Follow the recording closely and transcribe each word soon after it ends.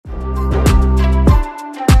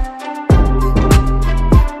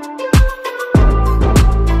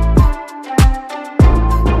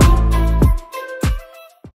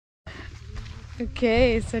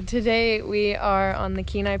Okay, so today we are on the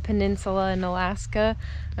Kenai Peninsula in Alaska,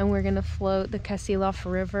 and we're gonna float the Kasilof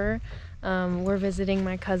River. We're visiting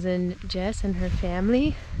my cousin Jess and her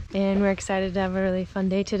family, and we're excited to have a really fun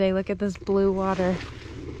day today. Look at this blue water.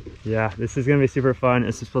 Yeah, this is gonna be super fun.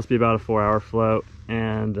 This is supposed to be about a 4-hour float,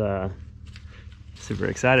 and super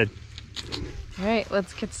excited. All right,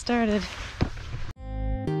 let's get started.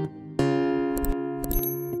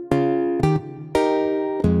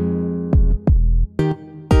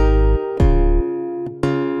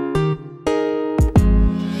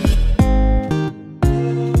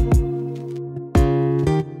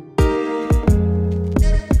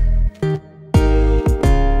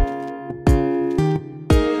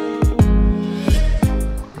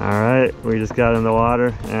 We just got in the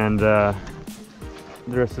water, and the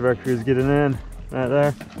rest of our crew's getting in right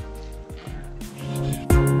there.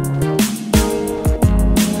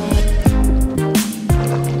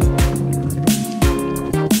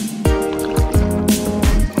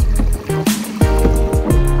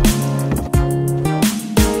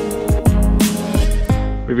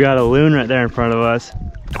 We've got a loon right there in front of us.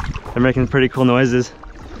 They're making pretty cool noises,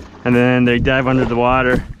 and then they dive under the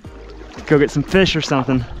water to go get some fish or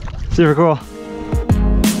something. Super cool.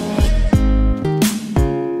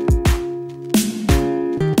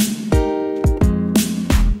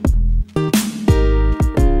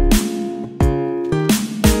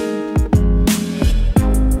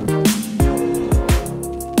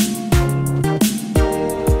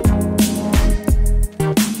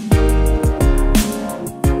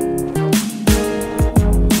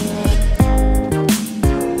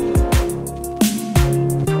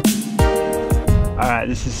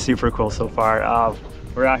 This is super cool so far.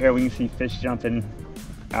 We're out here, we can see fish jumping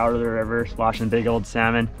out of the river, splashing big old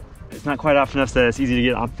salmon. It's not quite often enough that it's easy to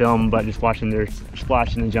get on film, but just watching their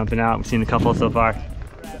splashing and jumping out, we've seen a couple so far.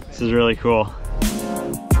 This is really cool.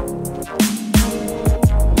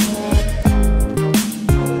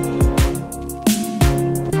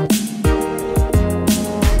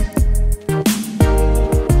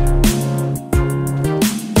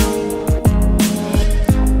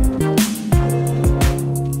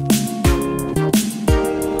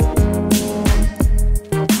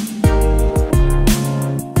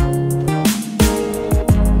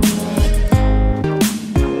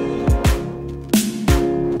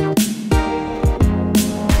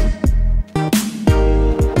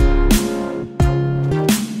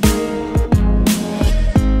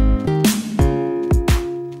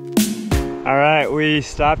 We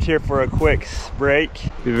stopped here for a quick break.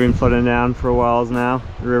 We've been floating down for a while now.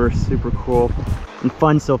 The river's super cool and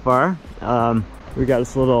fun so far. We got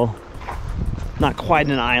this little, not quite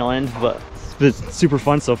an island, but it's super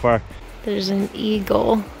fun so far. There's an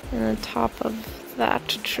eagle in the top of that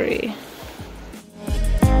tree.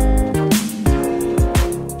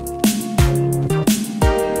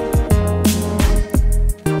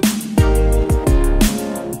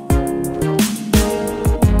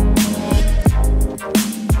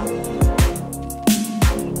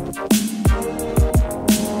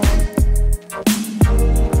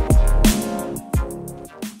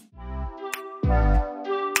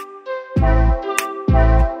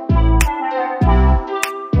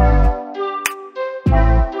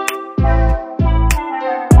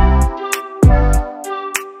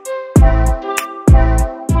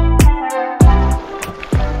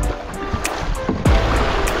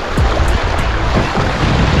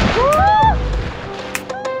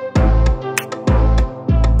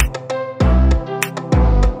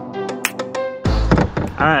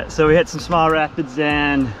 Alright, so we hit some small rapids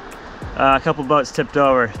and a couple boats tipped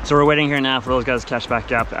over. So we're waiting here now for those guys to catch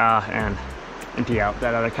back up and empty out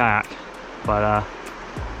that other kayak. But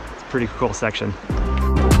it's a pretty cool section.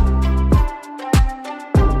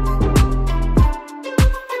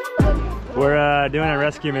 We're doing a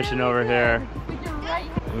rescue mission over here.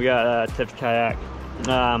 We got a tipped kayak.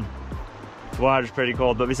 The water's pretty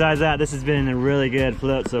cold, but besides that, this has been a really good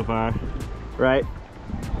float so far, right?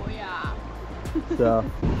 So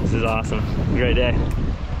this is awesome. Great day.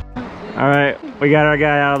 All right, we got our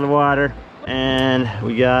guy out of the water, and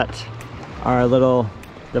we got our little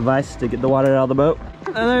device to get the water out of the boat.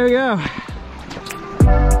 And there we go.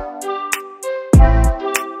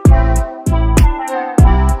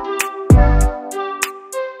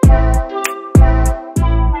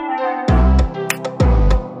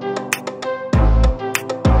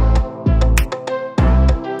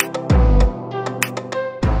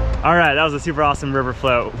 All right, that was a super awesome river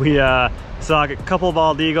float. We saw a couple of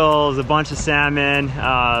bald eagles, a bunch of salmon,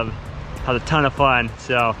 had a ton of fun.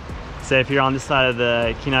 So if you're on this side of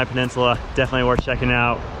the Kenai Peninsula, definitely worth checking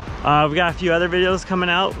out. We got a few other videos coming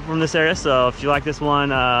out from this area, so if you like this one,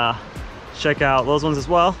 check out those ones as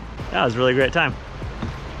well. Yeah, it was a really great time.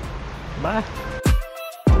 Bye.